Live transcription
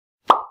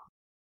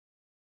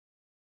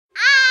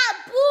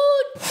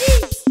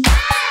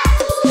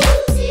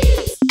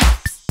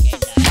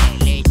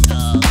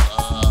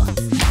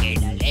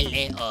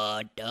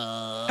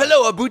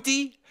Hello,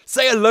 Abuti.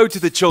 Say hello to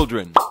the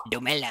children.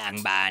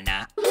 Dumelang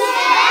bana.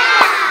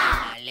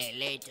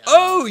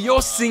 Oh,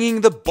 you're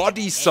singing the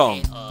body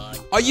song.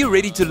 Are you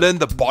ready to learn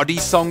the body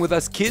song with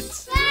us,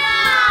 kids?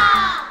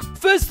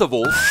 First of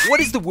all, what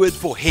is the word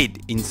for head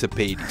in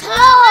Sepedi?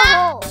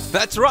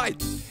 That's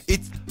right.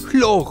 It's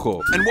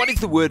hlogo. And what is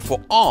the word for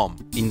arm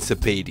in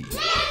Sepedi?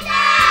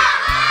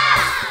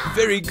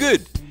 Very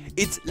good.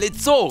 It's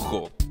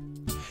letsogo.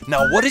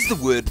 Now, what is the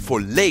word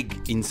for leg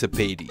in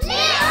Sepedi?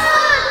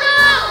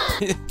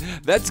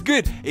 That's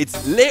good. It's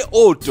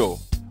leoto.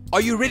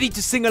 Are you ready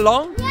to sing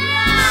along?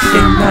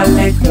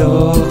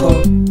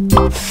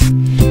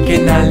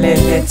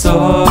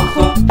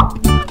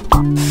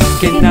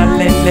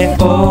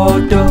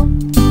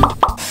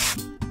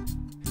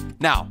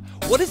 Now,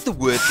 what is the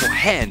word for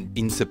hand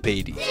in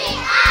Sepedi?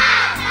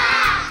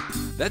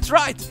 That's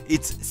right,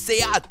 it's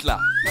seatla.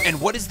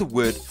 And what is the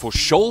word for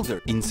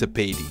shoulder in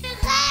Sepedi?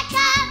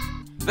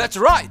 That's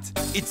right,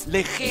 it's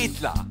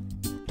legetla.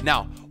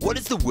 Now, what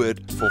is the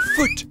word for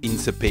foot in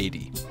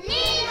Sepedi?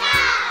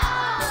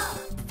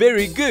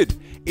 Very good,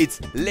 it's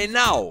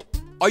lenao.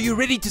 Are you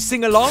ready to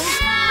sing along?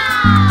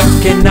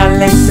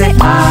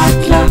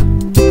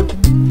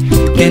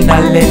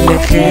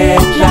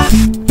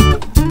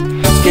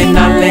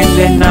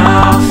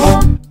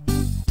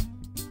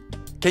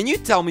 Can you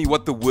tell me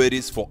what the word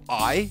is for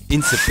eye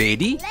in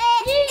Sepedi?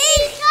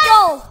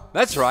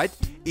 That's right,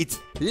 it's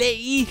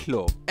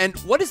leihlo. And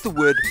what is the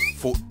word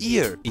for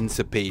ear in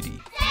Sepedi?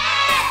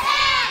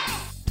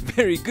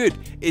 Very good,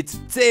 it's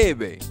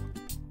tsebe.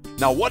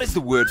 Now, what is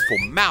the word for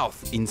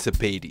mouth in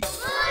Sepedi?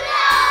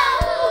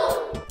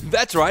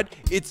 That's right,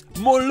 it's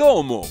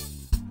molomo.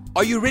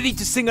 Are you ready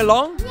to sing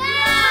along?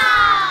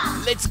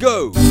 Let's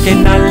go!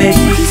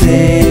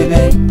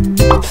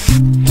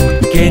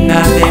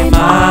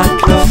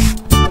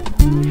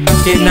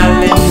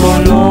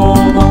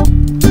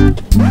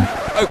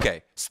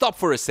 Okay, stop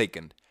for a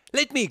second.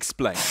 Let me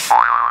explain.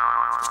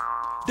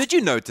 Did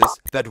you notice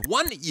that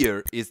one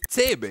ear is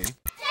tsebe,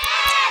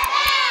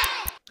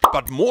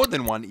 but more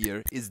than one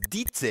ear is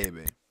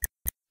ditsebe?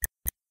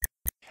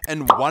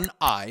 And one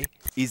eye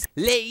is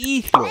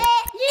leihlo,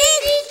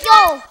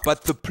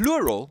 but the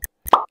plural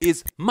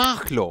is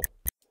mahlo.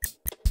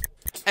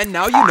 And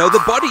now you know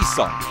the body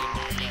song.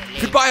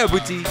 Goodbye,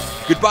 Abuti.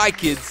 Goodbye,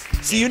 kids.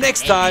 See you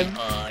next time.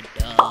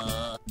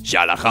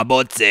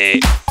 Shalachabotse.